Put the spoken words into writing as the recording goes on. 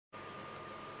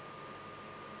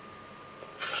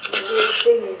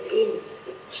Sing is in.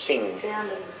 Sing.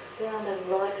 Sound and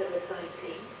light are the same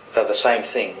thing. They're the same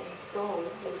thing. And song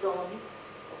is on.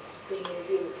 Sing is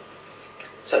in.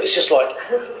 So it's just like,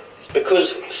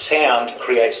 because sound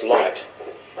creates light,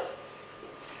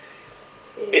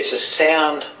 it's a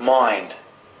sound mind.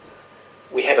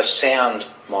 We have a sound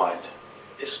mind.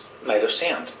 It's made of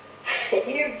sound.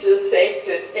 You've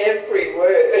dissected every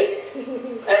word,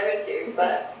 haven't you?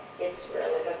 But it's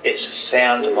relevant. It's a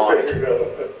sound mind.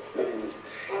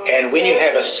 And when you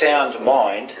have a sound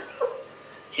mind,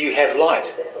 you have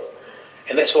light.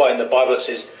 And that's why in the Bible it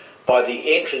says, by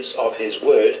the entrance of his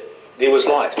word, there was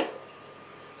light.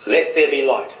 Let there be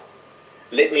light.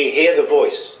 Let me hear the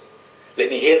voice. Let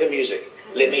me hear the music.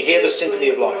 Let me hear the symphony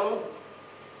of life.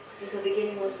 In the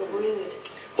beginning was the word.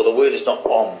 Well, the word is not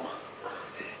om.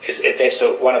 That's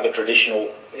one of the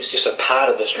traditional, it's just a part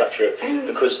of the structure,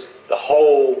 because the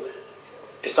whole,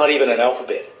 it's not even an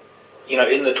alphabet. You know,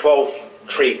 in the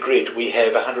 12-tree grid, we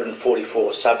have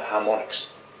 144 subharmonics,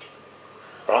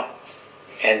 right?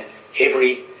 And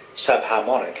every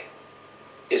subharmonic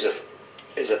is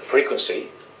a frequency,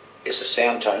 is a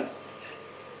sound tone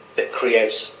that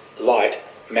creates light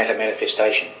matter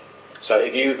manifestation. So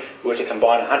if you were to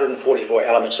combine 144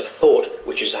 elements of thought,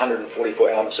 which is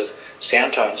 144 elements of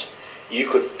sound tones, you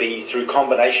could be, through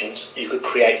combinations, you could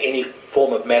create any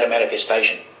form of matter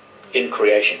manifestation in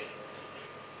creation.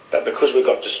 But because we've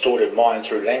got distorted mind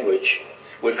through language,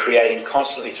 we're creating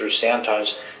constantly through sound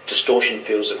tones distortion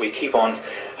fields that we keep on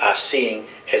seeing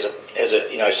as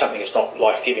a you know, something that's not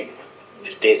life-giving.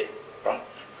 It's dead, right?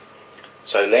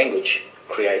 So language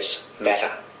creates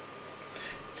matter.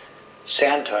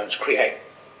 Sound tones create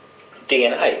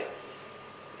DNA.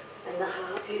 And the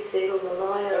harp, you said, or the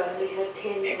lyre only had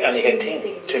 10. It only had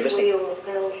 10. Two missing. We all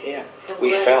fell. Yeah,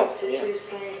 we fell. To Yeah. 2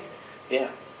 strands. Yeah.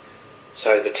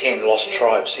 So the 10 lost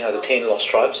tribes, you know, the 10 lost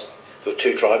tribes, there were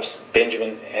 2 tribes,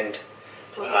 Benjamin and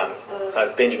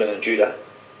Judah,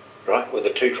 right, were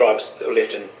the 2 tribes that were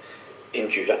left in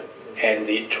Judah, and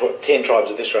the 10 tribes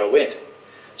of Israel went.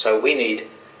 So you've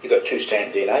got 2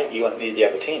 strand DNA, you need the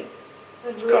other 10.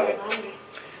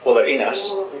 Well, they're in us,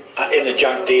 in the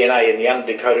junk DNA, in the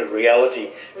undecoded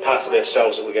reality, parts of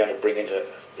ourselves that we're going to bring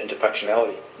into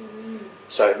functionality.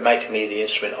 So make me the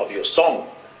instrument of your song,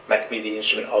 make me the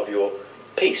instrument of your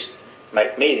peace,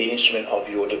 make me the instrument of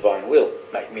your divine will,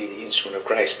 make me the instrument of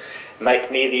grace, make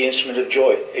me the instrument of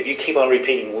joy. If you keep on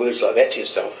repeating words like that to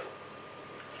yourself,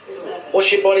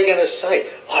 what's your body going to say?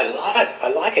 I love it, I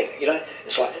like it. You know,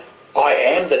 it's like, I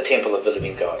am the temple of the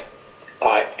living God.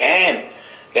 I am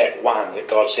that one that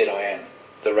God said I am,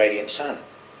 the radiant sun.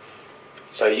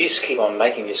 So you just keep on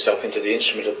making yourself into the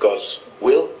instrument of God's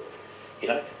will. You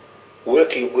know,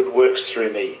 work your good works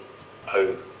through me,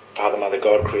 O Father, Mother,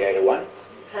 God, Creator One.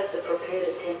 You have to prepare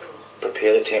the temple.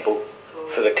 Prepare the temple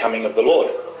for the coming of the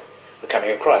Lord, the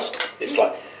coming of Christ. It's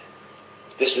like,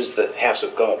 this is the house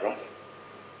of God, right?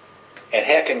 And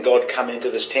how can God come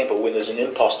into this temple when there's an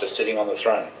imposter sitting on the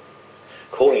throne,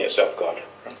 calling itself God?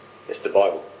 Right? That's the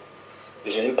Bible.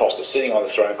 There's an imposter sitting on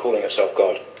the throne calling itself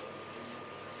God.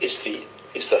 It's the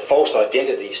false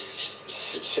identity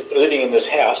living in this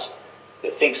house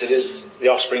that thinks it is the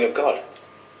offspring of God.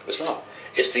 It's not.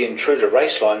 It's the intruder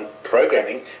race line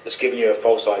programming that's giving you a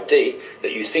false ID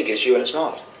that you think is you and it's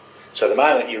not. So the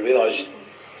moment you realise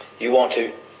you want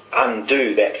to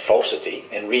undo that falsity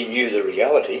and renew the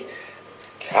reality,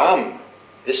 come,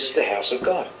 this is the house of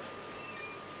God.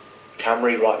 Come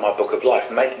rewrite my book of life.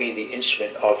 Make me the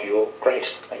instrument of your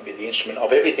grace. Make me the instrument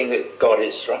of everything that God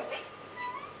is, right?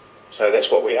 So that's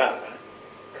what we are.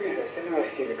 Chris, I don't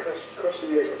ask you, the Course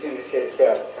in Miracles says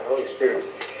about the Holy Spirit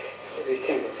as a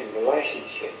temple in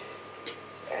relationship.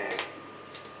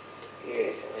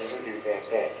 Yes, I was wondering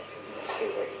about that. See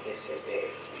what you just said there.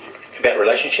 About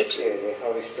relationships? Yeah, the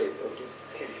Holy Spirit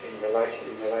in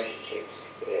relationships.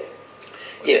 Yeah.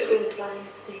 Yeah.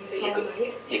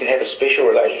 You can have a special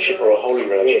relationship or a holy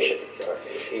relationship.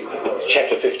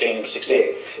 Chapter 15 and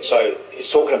 16. So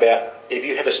it's talking about, if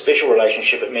you have a special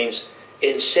relationship, it means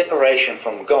in separation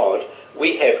from God,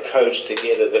 we have codes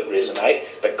together that resonate,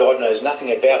 but God knows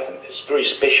nothing about them. It's very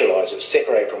specialised. It's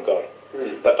separated from God.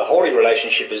 But the holy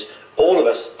relationship is all of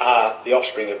us are the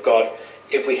offspring of God.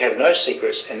 If we have no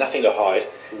secrets and nothing to hide,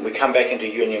 we come back into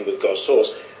union with God's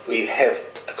source, we have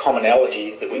a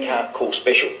commonality that we can't call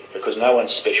special, because no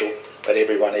one's special, but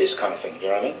everyone is, kind of thing. You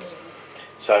know what I mean?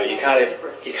 So you can't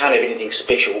have anything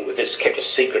special that's kept a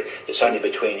secret that's only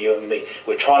between you and me.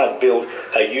 We're trying to build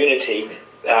a unity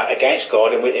against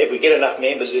God, and if we get enough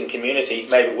members in community,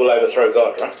 maybe we'll overthrow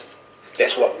God, right?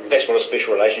 That's what a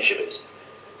special relationship is.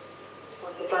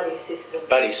 Like a buddy system.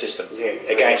 Buddy system.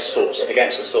 Against source.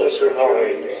 Against the source. Julia,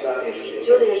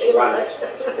 do you like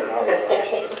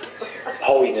it?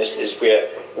 Holiness is where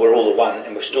we're all the one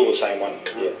and we're still the same one.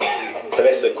 Yeah. So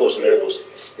that's the Course of Miracles.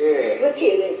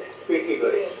 WikiLeaks.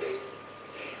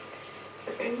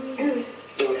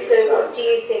 So what do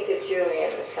you think of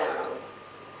Julian Assange?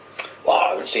 Well, I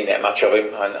haven't seen that much of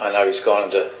him. I know he's gone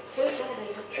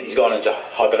into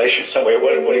hibernation somewhere.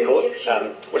 What do you call it?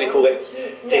 What do you call that?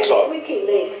 No, Exile.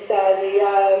 WikiLeaks,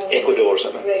 the Ecuador or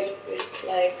something.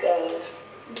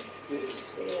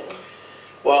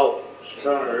 Well,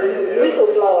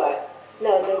 whistleblower.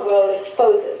 No, they will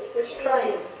expose it. Which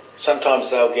train? sometimes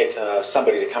they'll get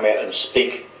somebody to come out and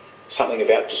speak something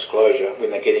about disclosure when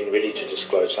they're getting ready to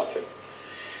disclose something.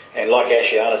 And like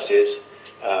Ashiana says,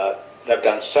 they've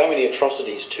done so many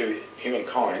atrocities to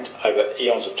humankind over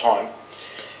eons of time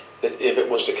that if it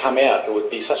was to come out, it would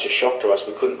be such a shock to us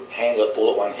we couldn't handle it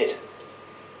all at one hit.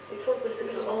 You thought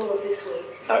this was all of this week?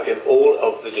 No, if all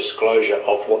of the disclosure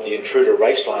of what the intruder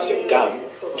race lines have done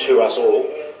to us all,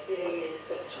 Yes,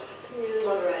 that's right.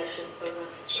 Moderation for us.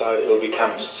 so it will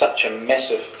become such a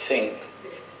massive thing,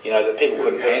 you know, that people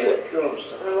couldn't handle it. They'll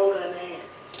all go mad.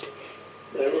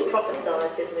 It's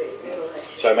prophesied in the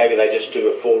Revelation. So maybe they just do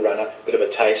a forerunner, bit of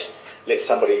a taste, let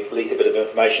somebody leak a bit of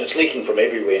information. It's leaking from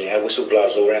everywhere now,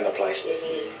 whistleblowers all around the place.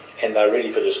 And they're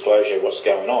ready for disclosure of what's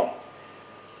going on.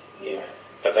 Yeah.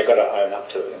 But they've got to own up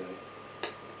to it and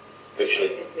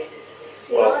virtually.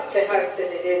 You like to hope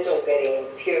that it is all getting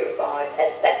purified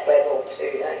at that level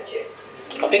too, don't you?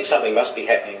 I think something must be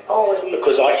happening Oh, it is.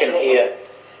 because I can hear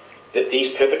that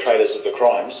these perpetrators of the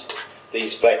crimes,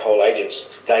 these black hole agents,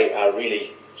 they are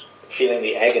really feeling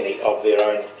the agony of their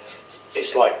own.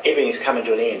 It's like everything's coming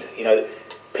to an end. You know,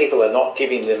 people are not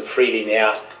giving them freely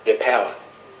now their power.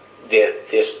 Their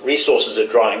resources are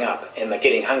drying up and they're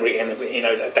getting hungry and, you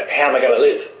know, how am I going to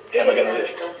live? How am I going to live?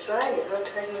 Australia, not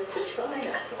taking them to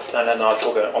China. No, I'm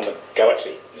talking on the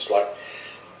galaxy. It's like,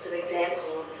 It's an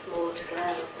example of a smaller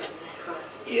scale.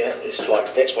 yeah, it's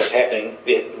like that's what's happening.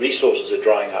 Their resources are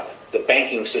drying up. The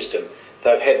banking system,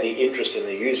 they've had the interest in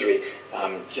the usury,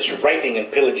 just raping and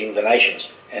pillaging the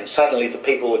nations. And suddenly the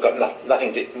people have got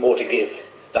nothing more to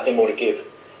give,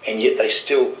 and yet they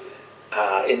still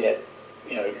are in that,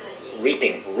 you know,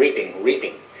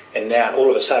 reaping. And now all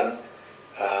of a sudden,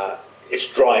 it's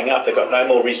drying up. They've got no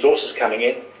more resources coming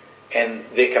in, and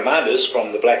their commanders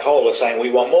from the black hole are saying,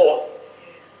 "We want more."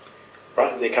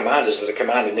 Right? Their commanders that are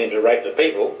commanding them to rape the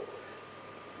people,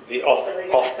 the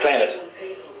off planet.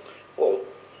 Well,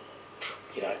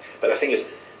 you know, but the thing is,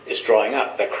 it's drying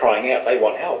up. They're crying out. They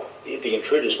want help. The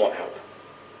intruders want help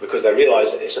because they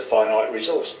realise it's a finite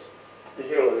resource.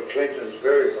 Hillary Clinton's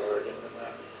very hard in the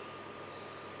matter.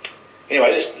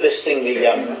 Anyway, let's sing the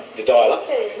dial-up.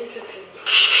 Okay, interesting.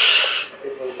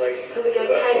 People waiting. So we go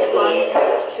page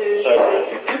 1,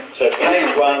 2, So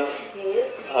page 1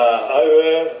 yes,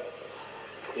 over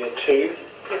 2,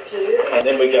 the 2, and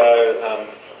then we go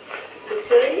the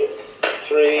 3,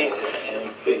 3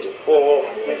 and to 4.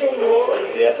 and 15 more.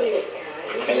 Yeah.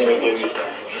 And then we do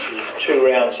 2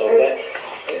 rounds of that.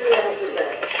 2 rounds of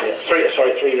that. Yeah.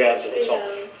 3 rounds of the song.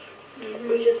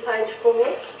 Which is page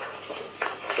 4.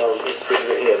 So this is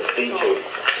here, D2.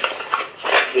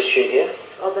 This sheet here.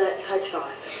 Of that, page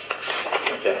 5.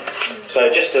 Okay. So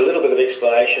just a little bit of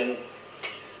explanation.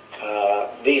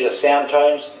 These are sound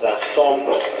tones, they're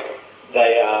songs.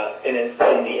 They are in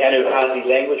the Anunnaki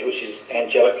language, which is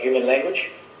angelic human language,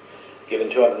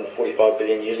 given 245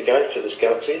 billion years ago to this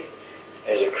galaxy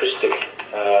as a Christic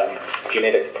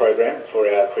genetic program for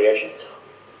our creation.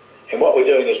 And what we're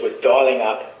doing is we're dialing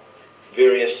up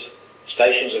various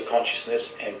stations of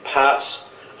consciousness and parts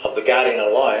of the Guardian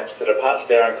Alliance that are parts of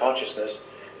our own consciousness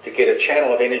to get a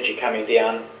channel of energy coming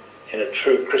down in a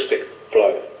true Christic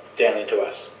flow down into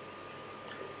us.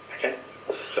 Okay?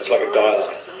 So it's like a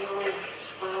dial-up.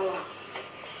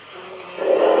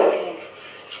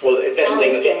 Well, that's an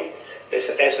English.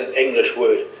 That's an English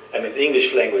word. I mean, the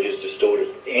English language is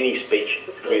distorted. Any speech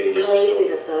really is distorted.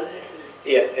 Though, isn't it?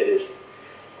 Yeah, it is.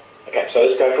 Okay, so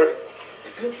let's go for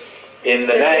it. In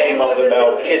the name of the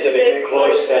Melchizedek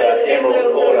Cloister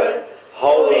Emerald Order,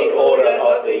 Holy Order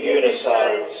of the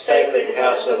Unified Sacred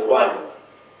House of One.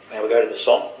 Now we go to the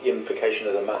song, the invocation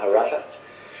of the Maharata.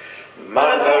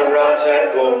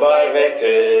 Maharata Kumbai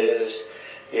Vectors,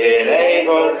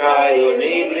 Enable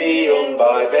Kaiuniblium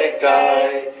by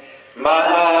Vectai,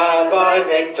 Maha by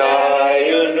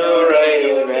Vectai, Unure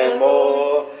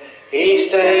Unemo,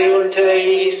 Iste Unte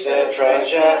Iste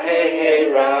Traja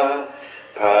Hehera,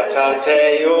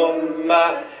 Patate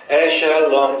Umma, Esha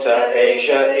Lomta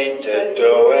Esha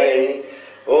Interdoe,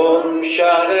 Om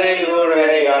Shadayure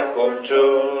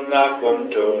Akumtun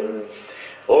Akumtun.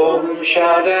 Om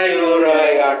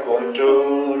Shadayure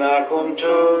Akumtun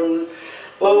Akumtun.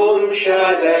 Om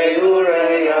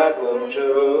Shadayure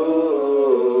Akumtun.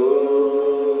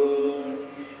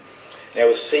 Now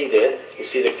we'll see there, you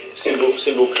see the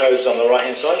symbol codes on the right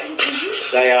hand side?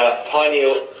 They are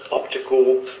pineal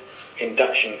optical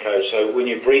induction codes. So when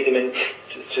you breathe them in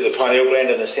to the pineal gland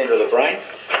in the centre of the brain,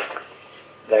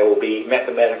 they will be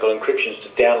mathematical encryptions to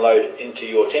download into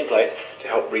your template to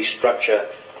help restructure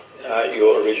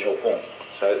your original form.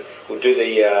 So we'll do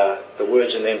the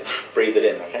words and then breathe it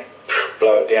in, okay?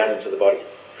 Blow it down into the body.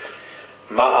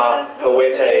 Ma'a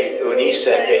hawete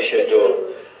unisa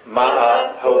eshadur.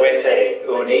 Ma'a hawete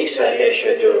unisa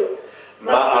eshadur.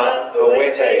 Ma'a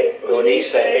hawete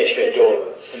unisa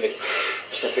eshadur. And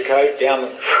snip the code down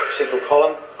the central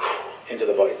column into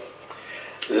the body.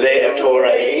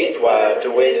 Le'atore itwa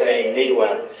duwete niwa.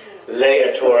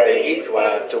 Le'atore itwa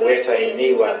duwete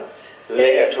niwa.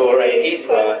 Le'atore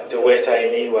itwa duwete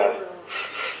niwa.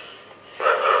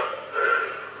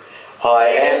 I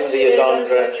am the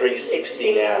Adondra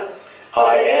 360 now.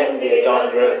 I am the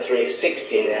Adondra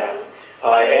 360 now.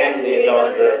 I am the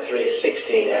Adondra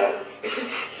 360 now.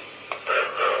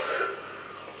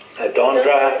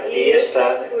 Adondra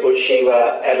Iesta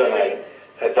Utshiva Adonai.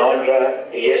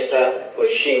 Adondra Iesta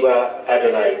Utshiva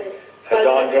Adonai.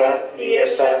 Adondra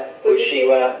Iesta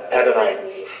Utshiva Adonai.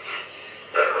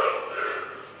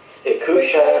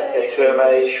 Ekusha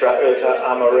eterme shrauta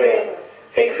amarea.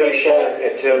 Ekusha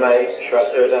eterme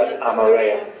shrauta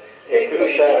amarea.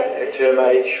 Ekusha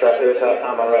eterme shrauta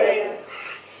amarea.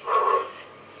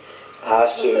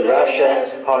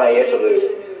 Asurashan honayetalu.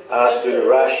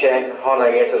 Asurashan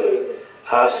honayetalu.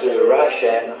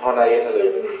 Asurashan honayetalu.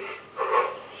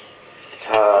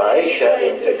 Ta'esha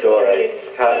intadore.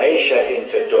 Ta'esha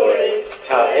intadore.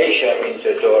 Ta'esha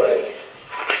intadore.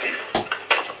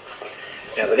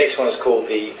 Now the next one is called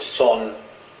the Son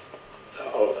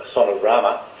of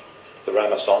Rama, the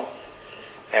Rama song,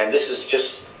 and this is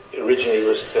just originally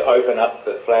was to open up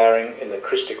the flowering in the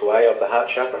Christic way of the heart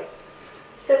chakra.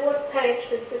 So what page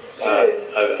was this to?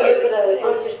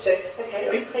 I'll just do.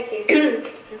 Okay, thank you.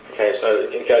 Okay, so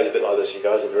it goes a bit like this, you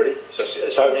guys, are you ready? So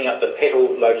it's opening up the petal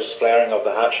lotus flowering of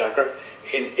the heart chakra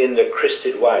in the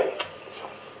Christed way.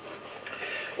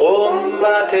 Om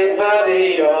Mate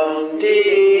Padi Om Di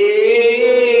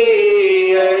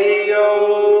Ayo.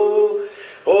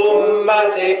 Om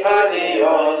Mate Padi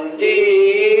Om Di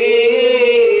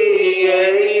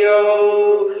Ayo.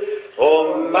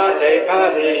 Om Mate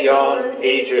Padi Om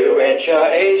Itu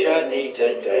Encha Asia Nita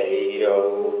Deyo.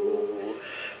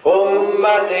 Om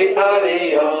Mate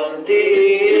Padi Om Di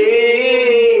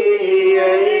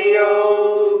Ayo.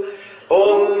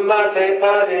 Om Mate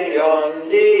Padi Om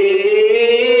Di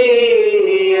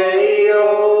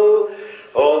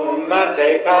Om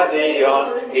Mate Padion,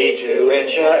 Itu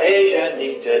Encha Asia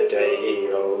Nita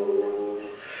Deyo.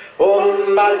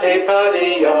 Om Mate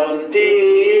Padion, Deyo.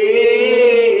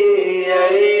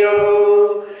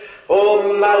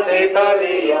 Om Mate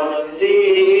Padion,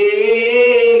 Deyo.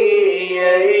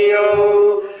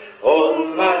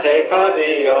 Om Mate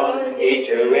Padion,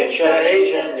 Itu Encha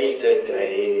Asia Nita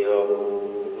Deyo.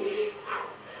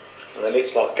 And the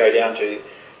next lot go down to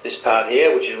this part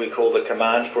here, which is we call the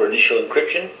command for initial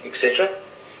encryption, etc.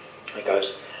 It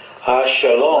goes,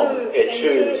 Shalom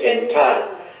etu enta,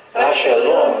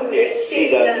 Shalom et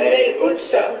sida me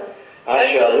utsa,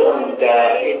 Shalom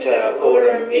da ita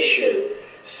oram ishu,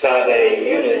 Sade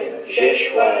unit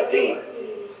jeshwa din.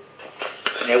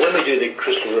 Now when we do the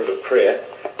Crystal River prayer,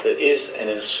 there is an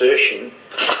insertion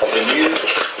of the new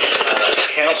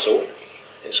council.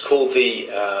 It's called the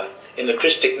in the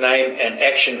Christic name and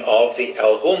action of the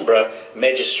Alhambra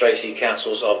Magistracy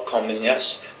Councils of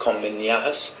Comenias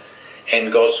and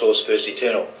God Source First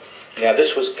Eternal. Now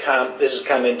this has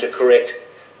come in to correct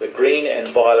the green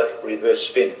and violet reverse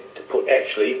spin, to put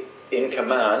actually in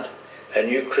command a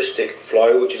new Christic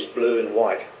flow which is blue and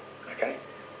white. Okay?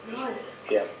 Nice.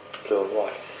 Yeah, blue and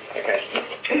white. Okay.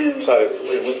 So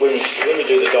when we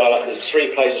do the dial-up, there's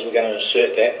 3 places we're going to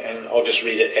insert that, and I'll just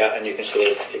read it out and you can sort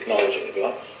of acknowledge it if you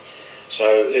like.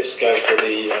 So let's go for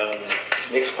the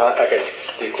next part. Okay,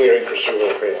 the Aquarian Crystal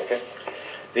River Prayer. Okay,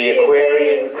 the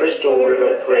Aquarian Crystal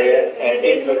River Prayer and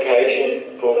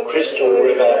invocation for Crystal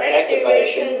River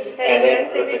activation and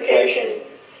amplification.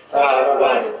 Part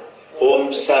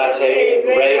 1. Sate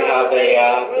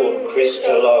Rehavea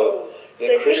Crystalo.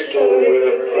 The Crystal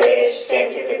River Prayer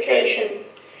sanctification.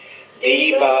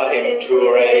 Diva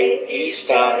Enture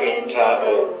Ista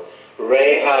Intao.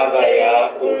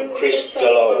 Rehavea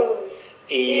Crystalo.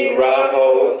 I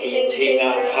raho I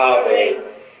tina have,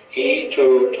 I tu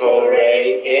tore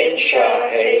in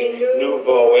shahe,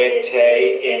 nuboete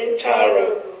in taro.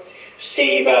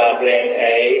 Siva blen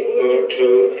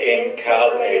utu in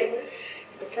kale.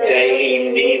 Dehi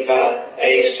niva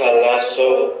salaso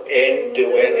in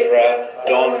duethra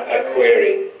don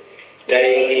aqueri.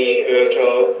 Dehi uto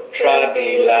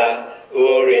tradila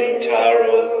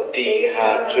urintaro di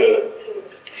hatu.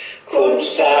 Cum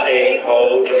sae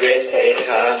hold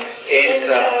reteta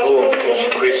intra cum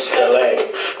crystale.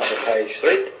 On the page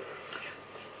 3.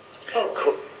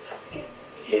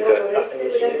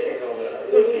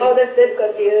 Oh, they've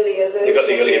got the earlier version. You've got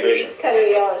the earlier version.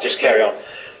 Carry on. Just carry on.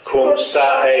 Cum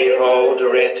sae hold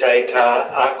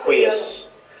reteta aqueous.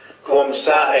 Cum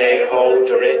sae hold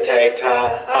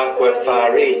reteta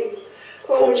aquafari.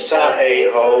 Cum sae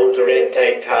hold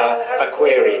reteta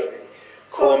aquari.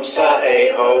 Cum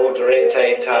sae hold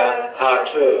reteta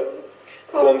hatu.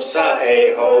 Cum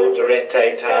sae hold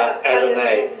reteta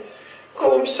Adonai.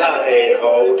 Cum sae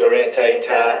hold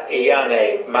reteta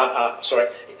iane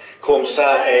Cum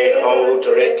sae hold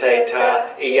reteta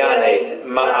iane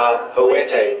ma'a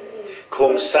hoete.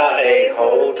 Cum sae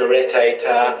hold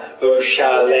reteta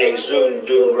ushale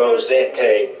zundu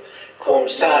rosete. Cum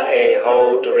sae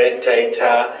hold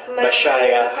reteta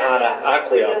mashaya hana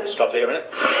aquion. Stop there a minute.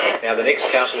 Now the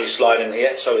next council we slide in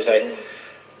here, so we say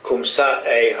cum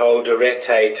sae hold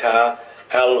reteta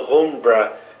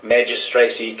alhumbra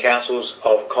magistracy councils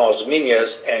of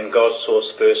Cosminias and God's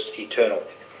source first eternal.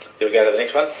 Here we go to the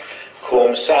next one.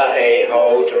 Cum sae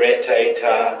hold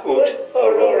reteta ut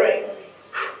aurore.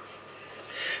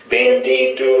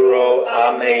 Bendi duro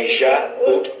ameja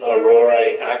ut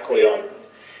aurore aquion.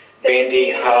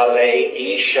 Bendi hale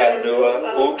isha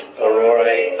nua ut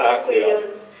aurore aquion.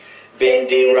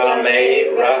 Bendi rame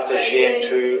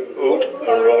rathagentu ut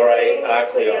aurore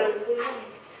aquion.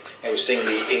 And we sing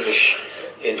the English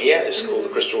in here. It's called the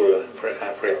Crystal River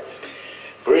prayer.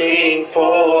 Bring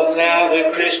forth now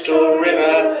the crystal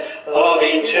river of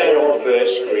eternal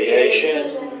first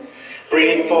creation.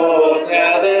 Bring forth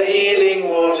now the healing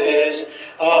waters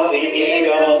of the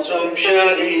Egon's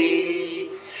Shadi.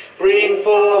 Bring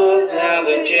forth now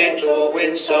the gentle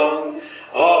wind song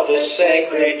of the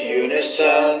sacred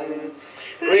unison.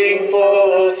 Bring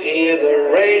forth here the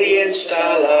radiant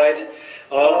starlight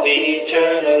of the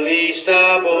eternally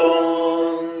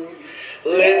starborn.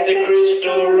 Let the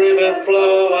crystal river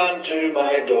flow unto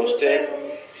my doorstep.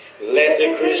 Let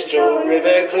the crystal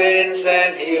river cleanse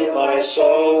and heal my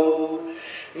soul.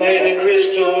 May the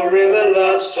crystal river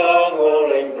love song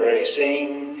all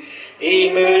embracing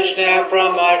emerge now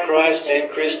from my Christ and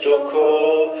crystal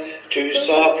core to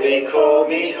softly call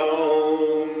me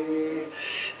home.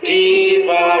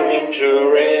 Diva into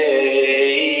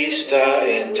re ista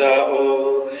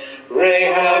entao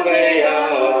rehaveaon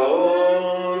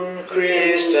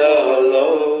cristalo.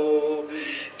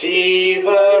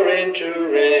 Diva into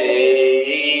re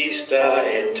ista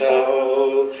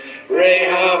entao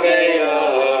rehaveaon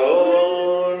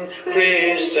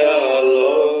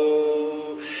cristalo.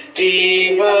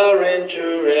 Diva into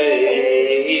re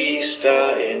ista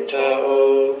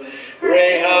entao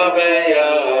rehaveaon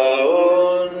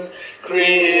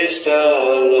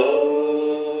cristalo.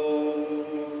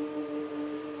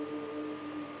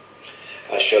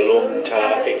 Ashalom ta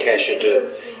ikashadu,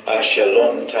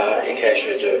 ashalom ta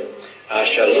ikashadu,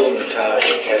 ashalom ta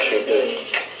ikashadu.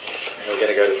 And we're going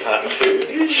to go to part 2.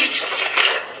 See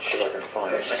if I can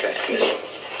find it. Okay.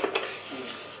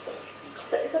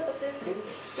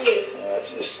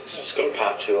 It's got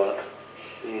part 2 on it.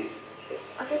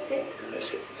 That's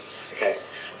it. Okay.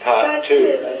 Part 2.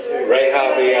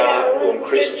 Rehavia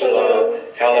crystallo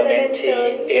elementi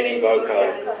invoco.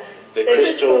 The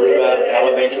crystal river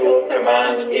elemental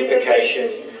command invocation,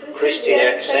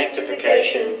 Christiac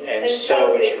sanctification, and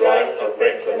sowage rite of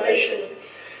reclamation.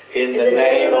 In the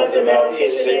name of the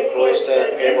Melchizedek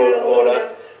cloister, emerald order,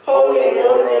 holy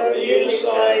order of the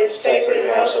unified sacred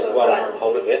house of one.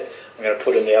 Hold it there. I'm going to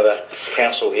put in the other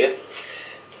council here.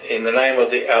 In the name of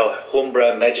the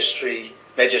Alhambra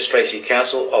Magistracy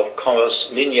Council of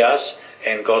Cosminias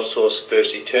and God's source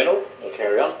first eternal. We'll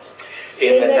carry on.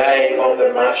 In the name of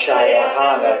the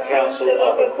Mashayahana Council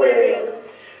of Aquarium.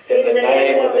 In the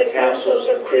name of the councils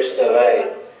of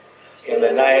Crystale. In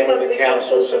the name of the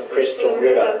councils of Crystal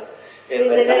River. In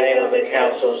the name of the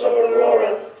councils of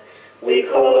Aurora. We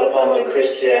call upon the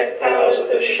Christiac powers of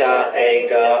the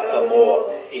Shah-E-Gar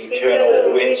Amor,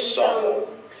 eternal wind song.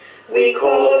 We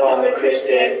call upon the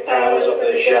Christiac powers of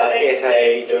the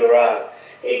Shah-E-Dura,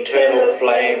 eternal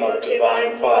flame of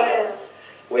divine fire.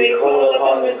 We call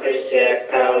upon the Christiac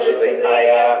powers of the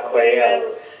Ayah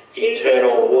Quael,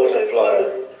 eternal water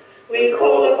flow. We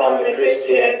call upon the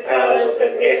Christiac powers of the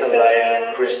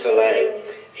Ethaleia Crystalline,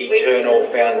 eternal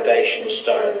foundation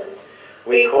stone.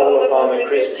 We call upon the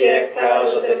Christiac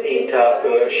powers of the Eta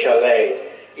Ur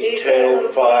Chalet,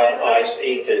 eternal fire ice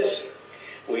ethers.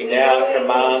 We now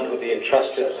command with the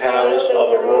entrusted powers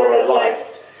of Aurora light.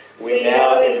 We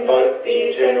now invoke the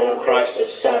eternal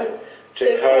Christ's Son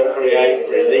to co-create,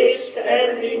 release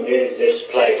and renew this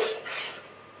place.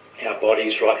 Our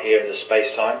bodies right here in the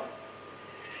space-time.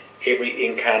 Every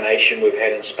incarnation we've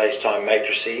had in space-time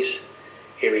matrices,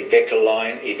 every vector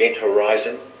line, event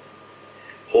horizon,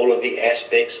 all of the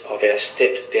aspects of our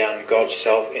stepped down God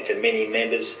self into many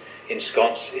members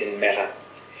ensconced in matter.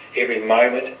 Every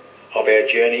moment of our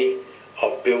journey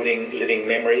of building living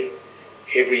memory,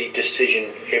 every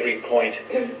decision, every point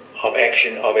of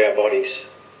action of our bodies.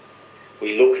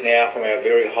 We look now from our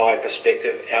very high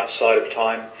perspective outside of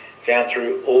time, down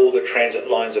through all the transit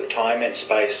lines of time and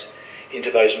space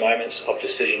into those moments of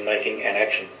decision making and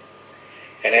action.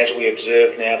 And as we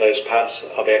observe now those parts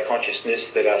of our consciousness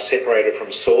that are separated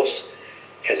from source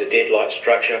as a dead light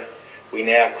structure, we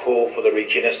now call for the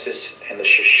regenesis and the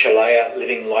Shalaya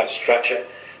living light structure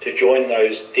to join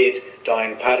those dead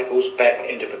dying particles back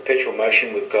into perpetual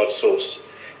motion with God's source,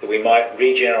 that we might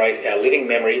regenerate our living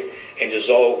memory and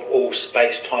dissolve all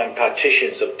space-time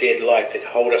partitions of dead light that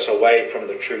hold us away from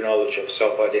the true knowledge of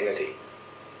self-identity.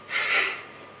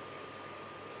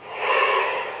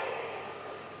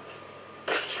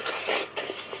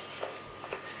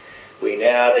 We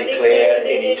now declare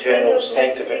in eternal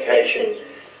sanctification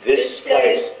this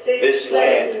place, this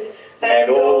land,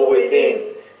 and all within,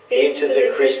 into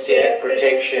the Christiac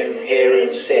protection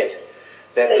herein set,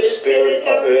 that the spirit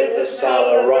of Earth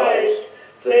Sala rise,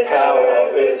 the power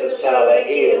of Earth Sala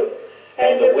heal,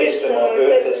 and the wisdom of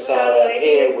Earth Sala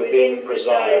here within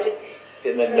preside,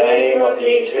 in the name of the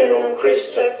eternal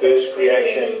Christ of first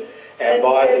creation, and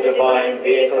by the divine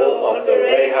vehicle of the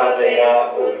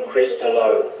Rehavea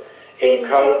Christolo, in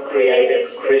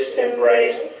co-creative Christ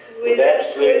embrace, with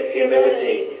absolute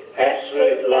humility,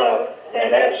 absolute love,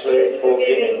 and absolute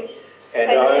forgiving,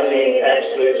 and only in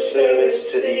absolute service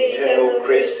to the eternal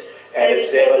Christ and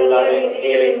its ever-loving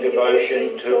healing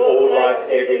devotion to all life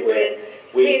everywhere,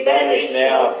 we banish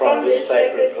now from this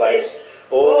sacred place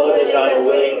all that is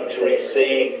unwilling to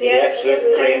receive the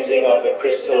absolute cleansing of the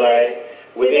crystalline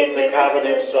within the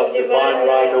covenants of divine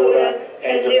right order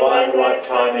and divine right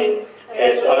timing,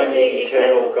 as only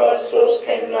eternal God source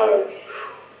can know.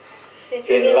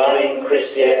 In loving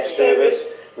Christiac service,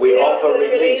 we offer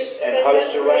release and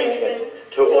host arrangement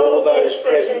to all those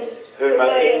present whom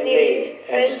are in need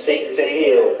and seek to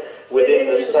heal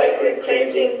within the sacred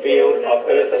cleansing field of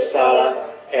Earth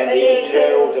Sala and the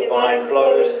eternal divine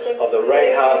flows of the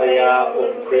Rehavea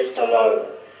Crystalo.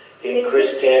 In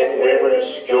Christiac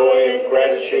reverence, joy and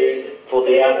gratitude for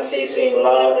the unceasing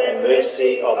love and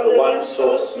mercy of the one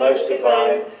source most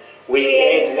divine, we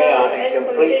end now and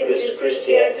complete this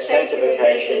Christiac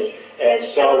sanctification and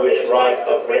salvage rite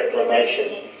of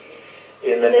reclamation.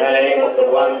 In the name of the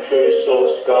one true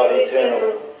source, God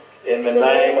eternal, in the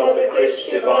name of the Christ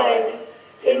divine,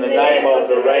 in the name of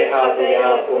the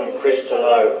Rehavea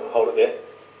Crystalo, hold it there,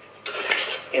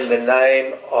 in the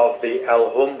name of the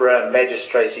Alhambra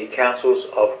Magistracy Councils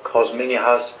of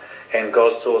Cosminiahas and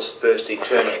God Source First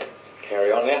Eternal.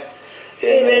 Carry on now.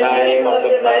 In the name of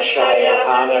the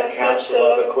Mashayahana Council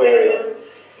of Aquarium,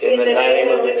 in the name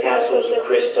of the Councils of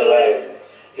Crystalline,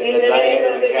 in the name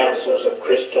of the Councils of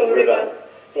Crystal River,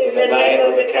 in the name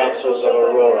of the Councils of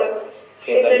Aurora,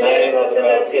 in the name of the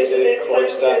Melchizedek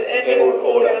Cloister Emerald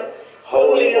Order,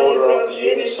 Holy Order of the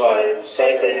Unified,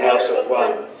 Sacred House of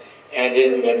One, and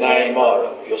in the name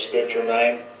of your spiritual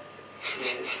name,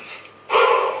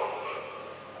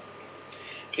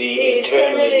 the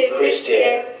eternally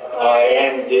Christian, I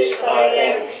am this I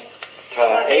am.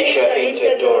 Ta Aisha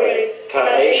Interdore, Ta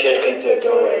Aisha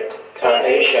Interdore, Ta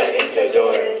Aisha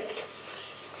Interdore.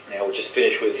 Now we'll just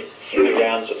finish with 3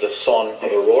 rounds of the Son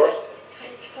of Aurora.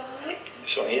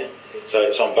 This one here. So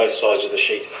it's on both sides of the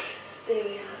sheet. There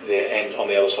we are. There and on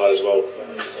the other side as well.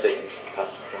 The second part.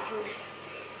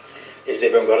 Has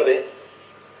everyone got it there?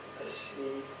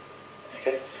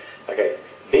 Okay. Okay.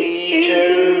 Be to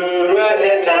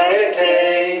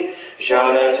atetaete,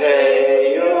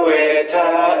 janate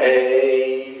uetae.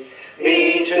 Be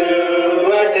to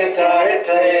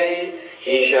atetaete,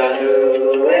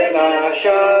 ishanu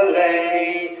enashale.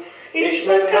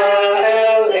 Ishmata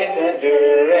el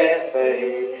entedurefe,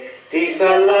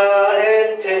 tisala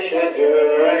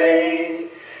enteshadure.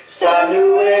 Sanu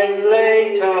en le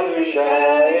talusha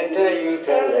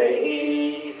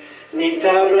enteyutalehi,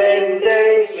 nita blende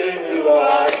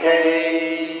sunua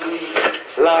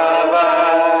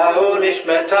Lava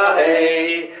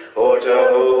unishmetae,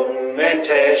 orto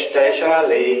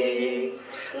mentesteshali.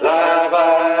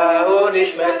 Lava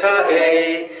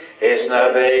unishmetae,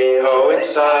 isnaveho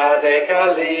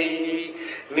insadekali.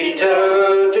 Mito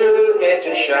du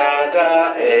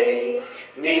eteshadae,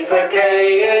 nipake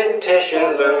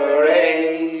enteshalure.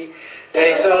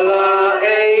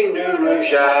 Desalae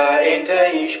nuruja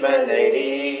inteishmanedi.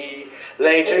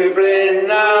 Leitu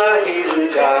brina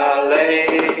hirudale.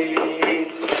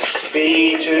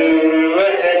 Bitu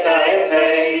etetaete,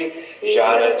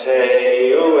 janate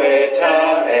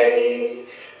uetae.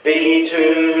 Bitu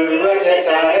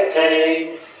etetaete,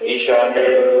 ishanu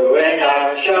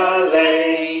enashale.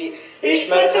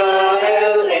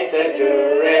 Ishmatael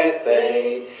entedurete,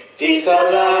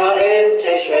 disala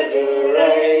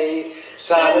enteshadure.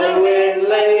 Saluin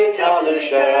le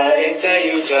talusha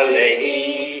enteyutalehi.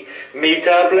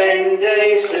 Mita blende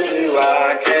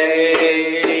sunuake.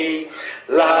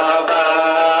 Lava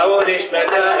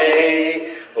unishmetae,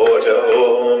 orto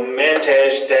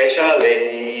mentesteshali.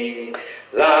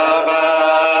 Lava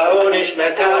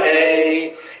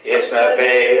unishmetae,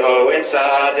 isnaveho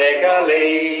insadekali.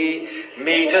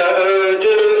 Mita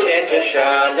urdu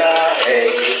enteshadae,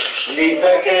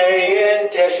 nifake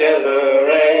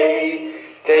enteshalure.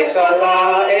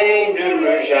 Tesalae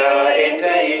nuruja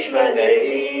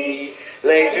enteishmanei.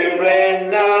 Leitu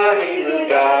brena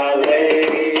hirudale.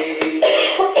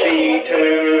 Bitu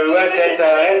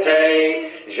etetaete,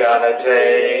 janate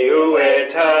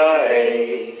uetae.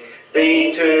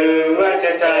 Bitu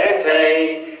etetaete,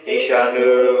 ishanu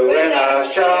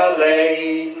enashale.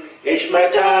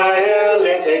 Ishmatael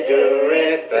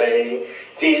intedurepe,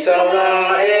 tisala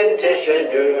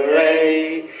enteshadure.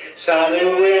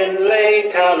 Sanuin le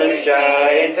talusha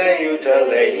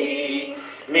enteyutalehi.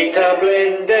 Mita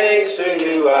blende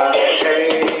sunuake.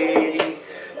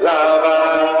 Lava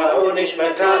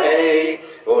unishmatae,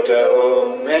 orto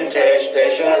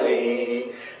mentesteshali.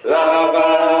 Lava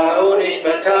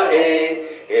unishmatae,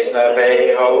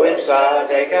 isnaveho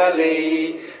insadekali.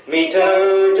 Mita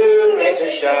udu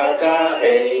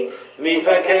eteshadae,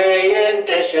 mifake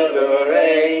enteshalure.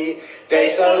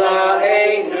 Desalae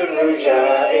nuruja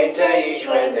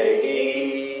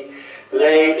enteishmanei.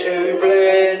 Leitu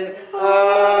blen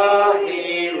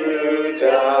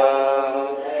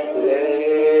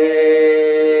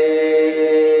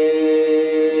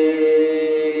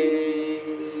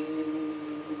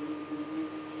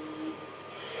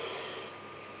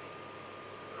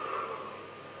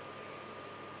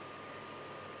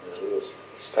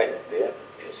statement there.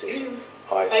 It says,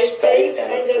 I state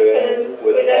and affirm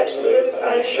with absolute,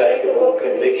 unshakable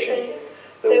conviction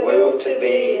the will to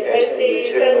be as the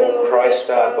eternal Christ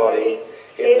our body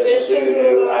in the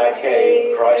Sunu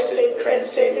Arche Christed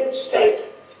transcendent state.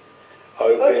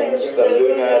 Opens the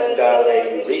Luna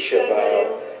Dale Risha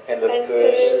veil and the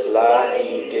first La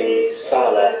E D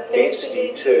Sala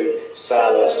density 2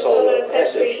 Sala solar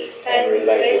passage and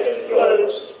related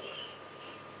flows.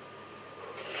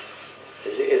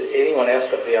 Has anyone else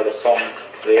got the other song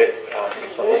there?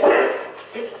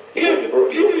 You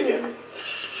brought it with you?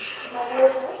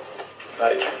 No,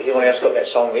 has anyone else got that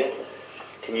song there?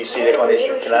 Can you see that one,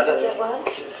 Kananda? Yeah,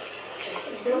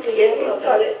 I've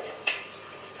got it.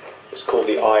 It's called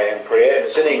the I Am Prayer, and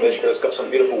it's in English, but it's got some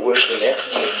beautiful words in there.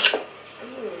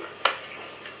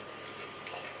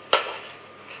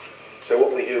 So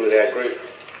what we do with our group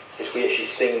is we actually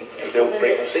sing and build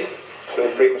frequency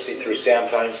through sound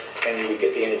tones, and we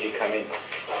get the energy come in.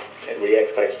 It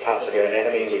reactivates parts of our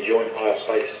anatomy, and we join higher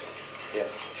space. Yeah.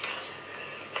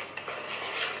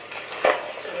 So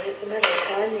it's a matter of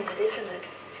finding it, isn't it?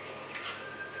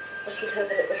 I should have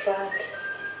it at the front.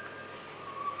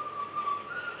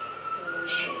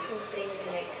 The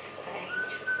next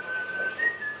page.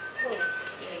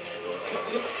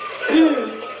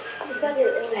 Is that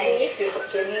it? Page 15.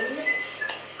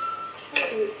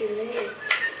 It's in there.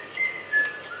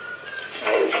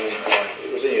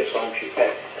 It was in your song sheet.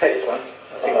 Take this one. I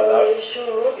think I know Are it. you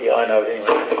sure? Yeah, I know it anyway.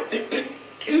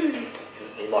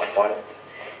 You might find it.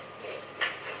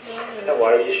 No. Don't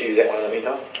worry, just use that one in the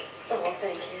meantime. Oh,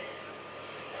 thank you.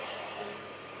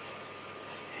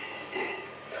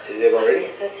 Is everyone ready?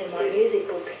 Yes, that's in my music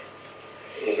book.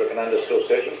 Is Rakananda still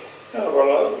searching? No,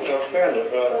 well, I found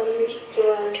it, but I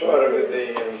tried it with the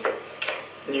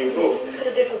new book. It's got a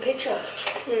different picture.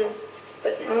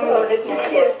 But Oh, it's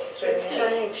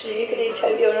changed. You could each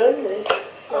have your own then.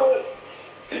 Oh.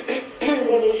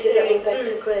 Then you should have it back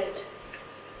to Greg.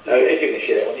 No, if you can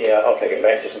share that one, yeah, I'll take it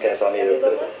back just in case I need a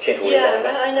gentle Yeah,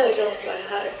 I know it off by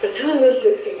heart, but I was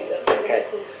looking it up. Okay,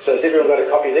 so has everyone got a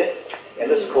copy there? And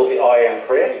this is called the I am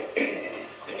prayer.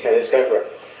 Okay, let's go for it.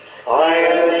 I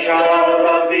am a child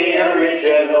of the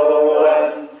original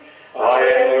one. I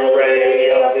am a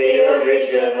ray of the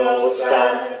original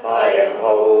sun. I am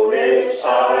wholeness,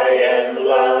 I am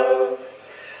love.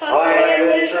 I am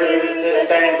the truth that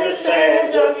stands the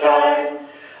sands of time.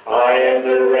 I am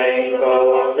the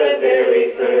rainbow of the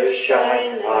very first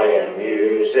shine. I am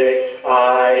music,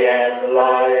 I am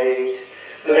light.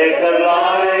 Let the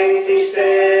light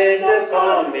descend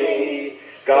upon me,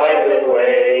 guide the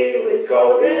way with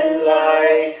golden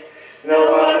light.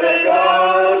 No other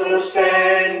God will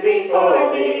stand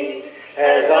before me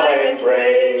as I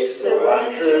embrace the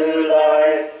one true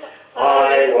life.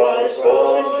 I was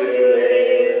born to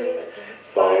live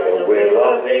by the will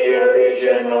of the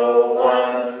original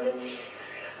one.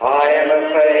 I am a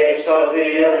face of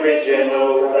the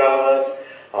original God.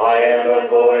 I am a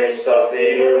voice of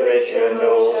the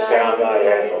original sound. I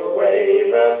am a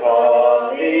wave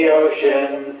upon the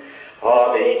ocean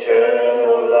of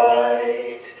eternal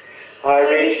light. I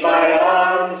reach my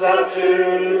arms up to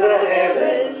the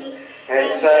heavens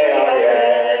and say I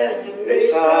am,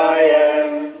 this I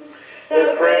am.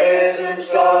 The presence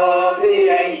of the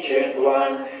Ancient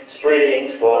One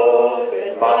springs forth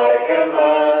at my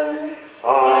command.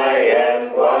 I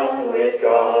am one with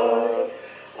God.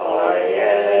 I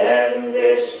am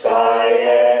this I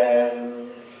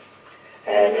am.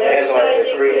 And as I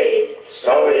decree it,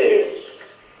 so it is.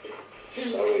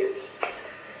 So it is.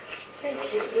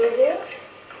 Thank you, Sylvia.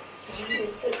 You can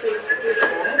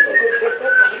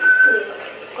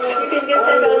get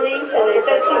that on the internet,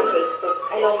 that's interesting.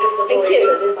 Thank you.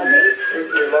 Took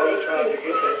me a long time to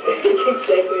get that. It can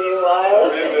take me a I while.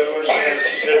 remember when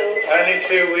she said, only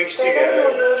 2 weeks to go.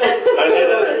 Only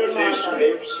the 2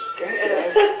 sleeps.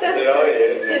 Yeah, oh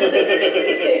yeah.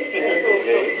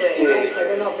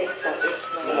 We're not mixed up.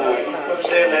 What was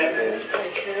their name?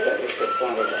 That was the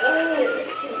fun of it.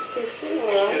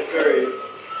 She's very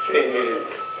thin-headed.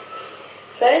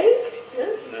 Baby? No?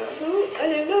 No. Oh, I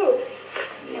don't know.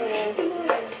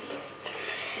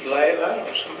 Layla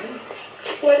or something?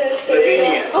 What else?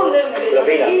 Lavinia. Oh,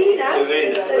 Lavina.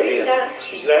 Lavina.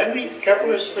 She's only a couple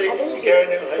of sleeps to go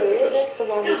now. That's the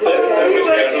one we Oh, you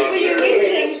were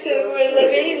meeting to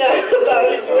Lavina about,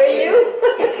 were you?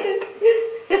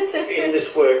 In this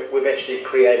work, we've actually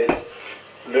created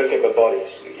Merkaba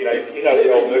bodies. You know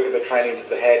the old Merkaba trainings that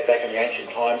they had back in the ancient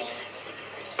times.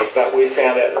 But we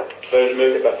found out that those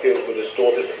Merkaba fields were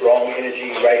distorted, wrong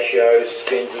energy ratios,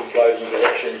 spins and flows and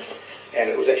directions, and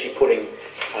it was actually putting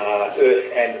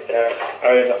Earth and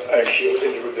own shields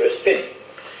into reverse spin.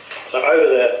 So over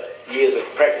the years of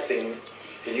practicing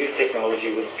the new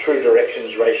technology with true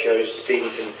directions, ratios,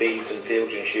 speeds and feeds and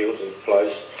fields and shields and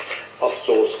flows of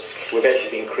source, we've actually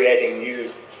been creating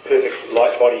new perfect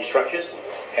light body structures,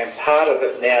 and part of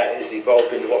it now is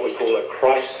evolved into what we call a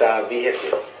Christ star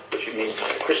vehicle, which means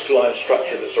a crystalline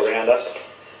structure that's around us.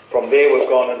 From there we've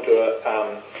gone into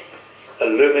a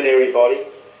luminary body,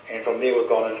 and from there we've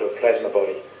gone into a plasma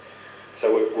body.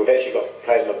 So we've actually got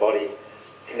plasma body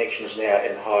connections now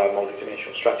in higher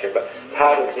multidimensional structure. But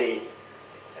part of the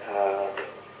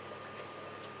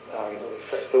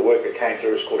work that came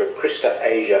through is called a Christa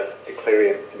Asia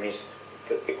Declarium. It means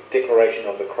the declaration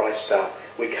of the Christ star.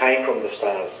 We came from the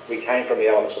stars. We came from the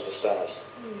elements of the stars.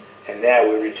 And now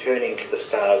we're returning to the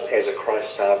stars as a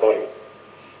Christ star body.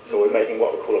 So we're making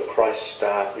what we call a Christ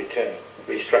star return,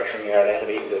 restructuring our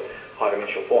anatomy into high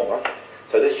dimensional form, right?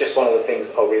 So this is just one of the things.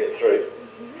 I'll read it through.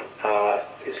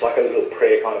 It's like a little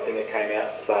prayer kind of thing that came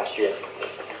out last year.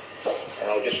 And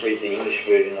I'll just read the English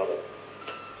version of it.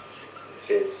 It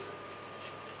says,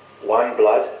 one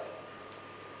blood,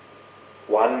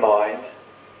 one mind,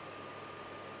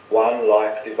 one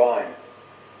life divine.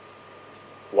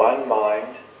 One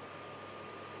mind,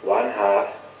 one heart,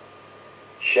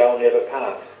 shall never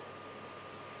part.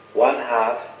 One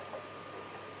heart,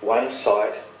 one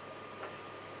sight,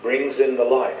 brings in the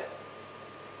light.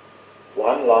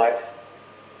 One light,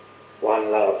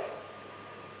 one love,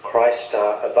 Christ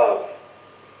star above.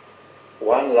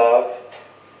 One love,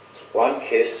 one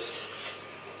kiss,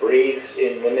 breathes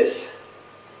in the mist.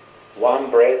 One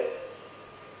breath,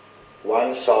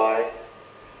 one sigh,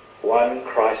 one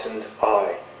christened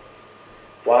eye.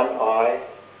 One eye,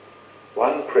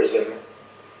 one prism,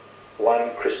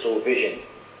 one crystal vision.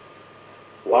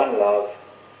 One love,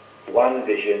 one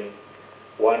vision,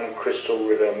 one crystal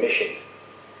river mission.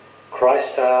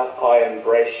 Christ star, I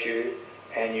embrace you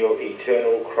and your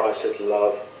eternal Christ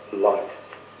love light.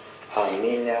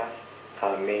 Amina,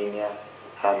 Amina,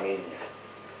 Amina.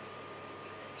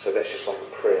 So that's just like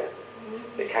a prayer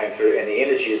that came through, and the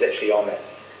energy is actually on that.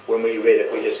 When we read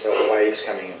it, we just felt waves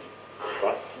coming in.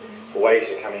 right? Waves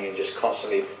are coming in, just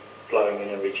constantly flowing in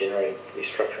and regenerating,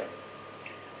 restructuring.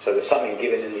 So there's something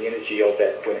given in the energy of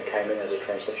that when it came in as a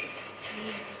transmission.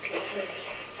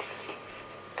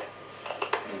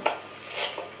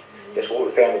 That's what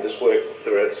we found with this work.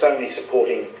 There are so many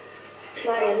supporting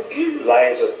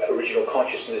layers of original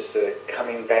consciousness that are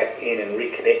coming back in and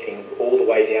reconnecting all the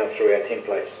way down through our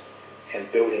templates and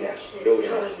building us,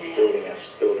 building us, building us,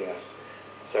 building us.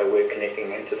 So we're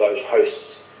connecting into those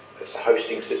hosts. It's a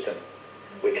hosting system.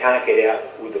 We can't get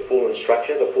out with the fallen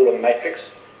structure, the fallen matrix.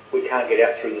 We can't get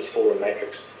out through this fallen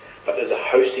matrix. But there's a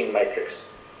hosting matrix.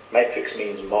 Matrix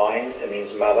means mind, it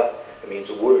means mother, it means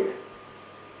womb.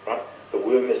 Right? The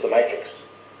womb is the matrix.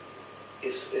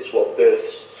 It's what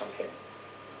births something.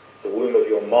 The womb of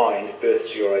your mind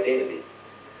births your identity.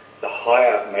 The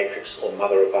higher matrix or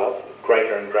mother above,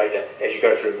 greater and greater, as you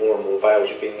go through more and more veils,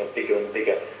 you're getting a bigger and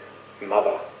bigger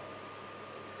mother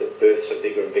that births a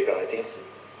bigger and bigger identity.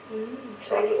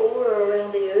 So right? The aura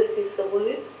around the earth is the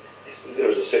womb? There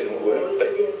is a certain womb. Or is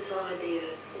it inside the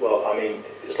earth? Well, I mean,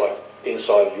 it's like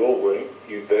inside your womb,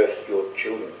 you birth your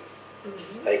children.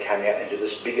 They come out into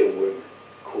this bigger womb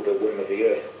called the womb of the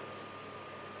earth.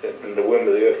 And the womb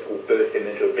of the earth will birth them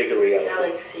into a bigger reality.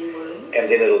 Galaxy womb.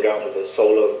 And then it'll go into the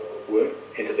solar womb,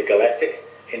 into the galactic,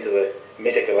 into the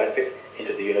metagalactic,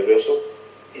 into the universal,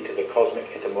 into the cosmic,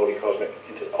 into multi-cosmic,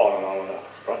 into on and on and on,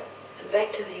 right? And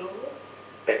back to the all?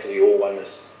 Back to the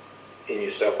all-oneness in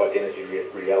your self-identity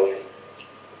reality.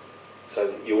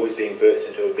 So you're always being birthed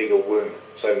into a bigger womb.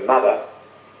 So mother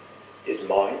is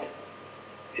mind,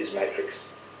 is matrix.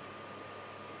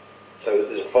 So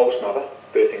there's a false mother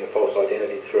birthing a false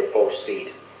identity through a false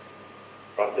seed.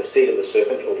 Right? The seed of the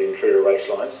serpent, or the intruder race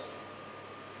lines,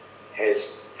 has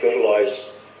fertilized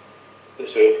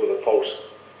this earth with a false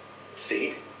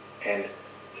seed and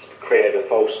created a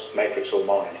false matrix or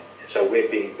mind. And so we're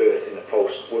being birthed in a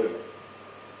false womb.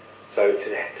 So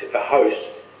the host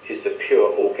is the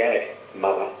pure organic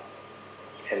mother,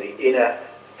 and the inner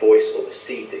voice or the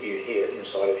seed that you hear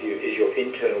inside of you is your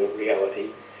internal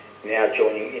reality, now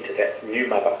joining into that new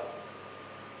mother.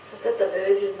 So is that the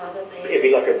virgin mother? Maybe? It'd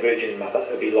be like a virgin mother.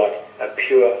 It'd be like a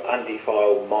pure,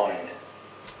 undefiled mind.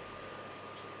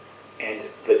 And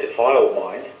the defiled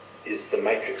mind is the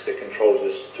matrix that controls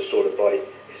this distorted body.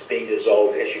 It's being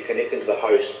dissolved as you connect into the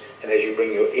host, and as you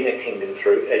bring your inner kingdom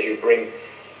through, as you bring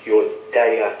your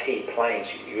deity planes.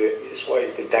 This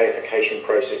way the deification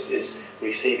process is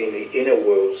receiving the inner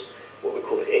worlds, what we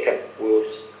call the Eka worlds,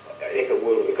 Eka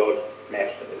world of the God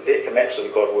map, the Eka maps of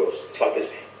the God worlds. It's like this,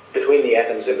 between the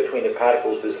atoms and between the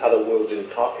particles, there's other worlds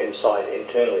inside,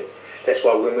 internally. That's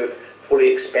why when we've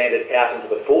fully expanded out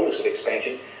into the fullness of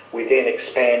expansion, we then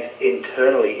expand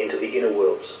internally into the inner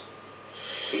worlds.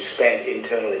 We expand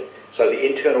internally. So the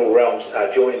internal realms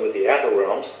are joining with the outer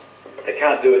realms. They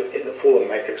can't do it in the fallen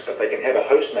matrix, but they can have a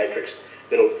host matrix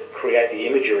that'll create the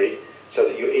imagery so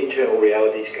that your internal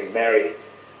realities can marry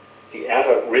the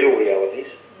outer real realities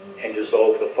and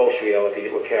dissolve the false reality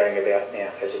that we're carrying about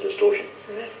now as a distortion.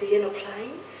 So that's the inner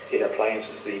planes? Inner planes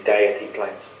is the deity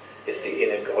planes. It's the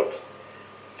inner God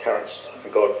currents,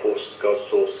 God force, God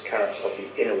source currents of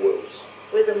the inner worlds.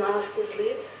 Where the masters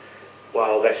live?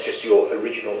 Well, that's just your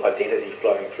original identity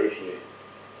flowing through to you.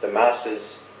 The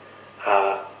masters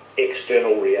are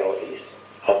external realities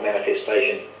of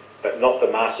manifestation, but not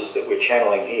the masters that we're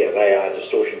channeling here. They are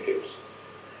distortion fields.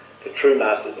 The true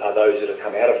masters are those that have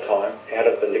come out of time, out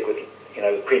of the liquid,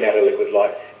 the prenatal liquid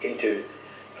light, into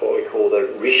what we call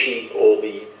the rishi, or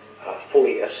the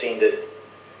fully ascended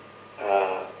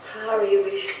Hari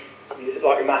Rishi.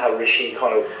 Like Maharishi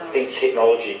kind of think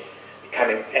technology,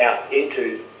 coming out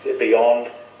into the beyond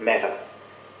matter.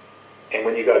 And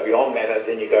when you go beyond matter,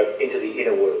 then you go into the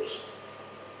inner worlds.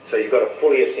 So you've got to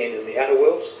fully ascend in the outer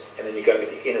worlds, and then you go into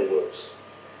the inner worlds.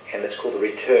 And it's called the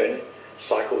return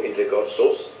cycle into God's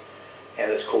source.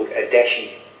 And it's called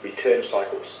Adashi, return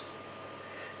cycles.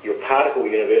 Your particle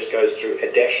universe goes through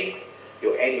Adashi,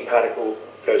 your antiparticle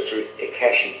goes through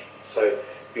Ekashi. So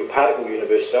your particle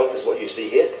universe self is what you see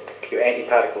here. Your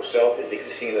antiparticle self is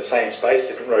existing in the same space,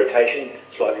 different rotation,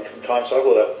 slightly different time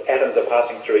cycle. The atoms are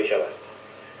passing through each other.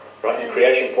 Right? And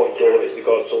creation point door is the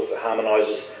God source that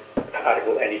harmonizes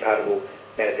particle, antiparticle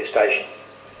manifestation.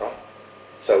 Right?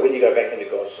 So when you go back into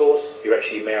God's source, you're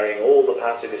actually marrying all the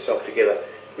parts of yourself together,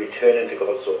 return into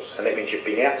God's source. And that means you've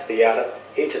been out to the outer,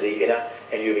 into the inner,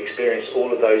 and you've experienced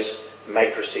all of those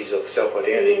matrices of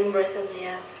self-identity. The in-breath and the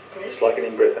out-breath. It's like an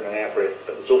in-breath and an out-breath,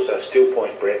 but there's also a still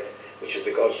point breath, which is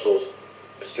the God source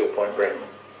still point breath.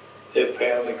 They've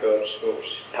found the God source.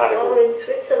 Particle. Oh, in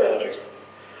Switzerland.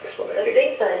 That's what I think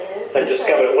they have. They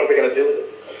discovered it. What are we going to do with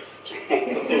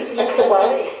it? That's a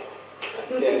worry.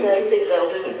 No, big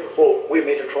building. Well, we're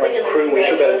meant to try and prove we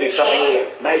should be able to do something.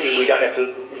 Maybe we don't have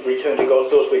to return to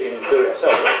God's source, we can do it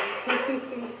ourselves.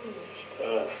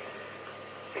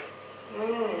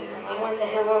 I wonder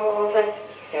how long that's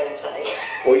going to take.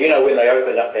 Well, you know, when they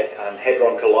opened up that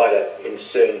Hadron Collider in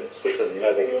CERN, Switzerland, you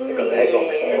know, they've got the Hadron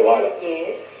Collider.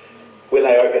 Yes. When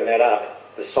they opened that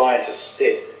up, the scientists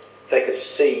said they could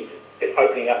see it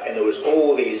opening up, and there was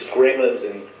all these gremlins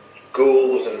and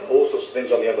ghouls and all sorts of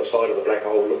things on the other side of the black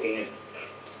hole looking in.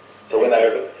 So when they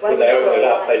opened it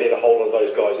up, they let a whole of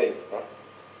those guys in, right?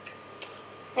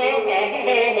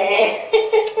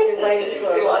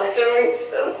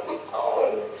 Oh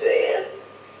dear.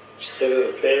 Instead of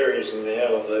the fairies and the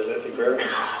elves, they let the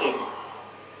gremlins in.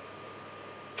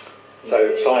 So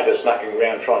scientists mucking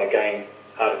around trying to gain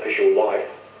artificial life,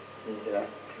 you know.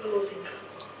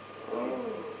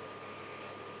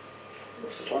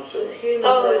 What's the time, sir?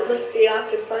 Oh, it must be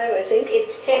after 5, I think.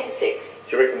 It's 10 to 6.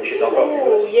 Do you reckon we should knock off?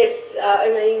 Oh, yes. I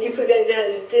mean, if we're going to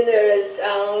have dinner at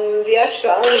the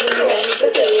ashram, then we have to